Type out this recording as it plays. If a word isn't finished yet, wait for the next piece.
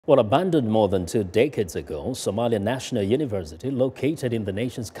Well, abandoned more than 2 decades ago, Somalia National University, located in the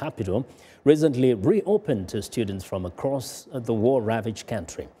nation's capital, recently reopened to students from across the war-ravaged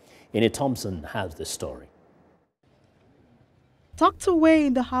country. Thompson has the story. Tucked away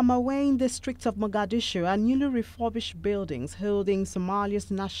in the Hamawain district of Mogadishu are newly refurbished buildings holding Somalia's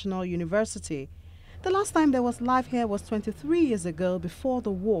National University. The last time there was life here was 23 years ago, before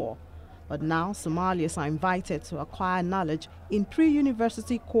the war. But now Somalians are invited to acquire knowledge in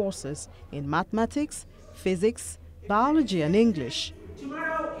pre-university courses in mathematics, physics, biology and English.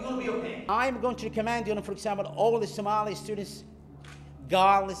 Tomorrow you'll be okay. I'm going to recommend, for example, all the Somali students,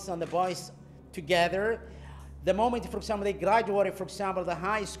 girls and the boys together. The moment, for example, they graduate, for example, the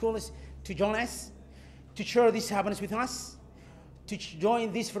high schools, to join us, to share this happiness with us, to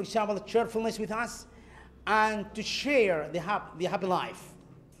join this, for example, cheerfulness with us, and to share the happy life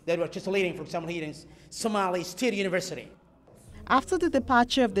that we're just leading, for example, here in Somali State University. After the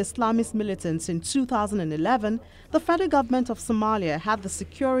departure of the Islamist militants in 2011, the federal government of Somalia had the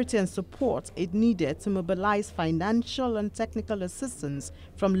security and support it needed to mobilize financial and technical assistance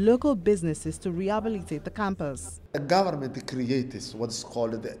from local businesses to rehabilitate the campus. The government creates what's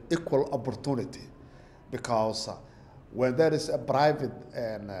called the equal opportunity, because when there is a private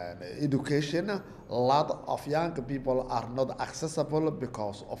education, a lot of young people are not accessible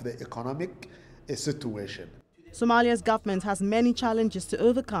because of the economic situation. Somalia's government has many challenges to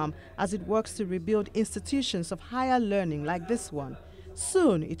overcome as it works to rebuild institutions of higher learning like this one.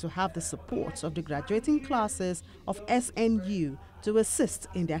 Soon it will have the support of the graduating classes of SNU to assist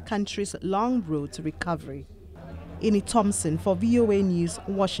in their country's long road to recovery. Thompson for VOA News,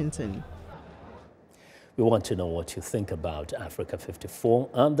 Washington. We want to know what you think about Africa 54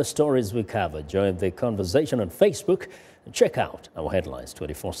 and the stories we cover. Join the conversation on Facebook and check out our headlines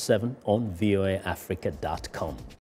 24/7 on voaafrica.com.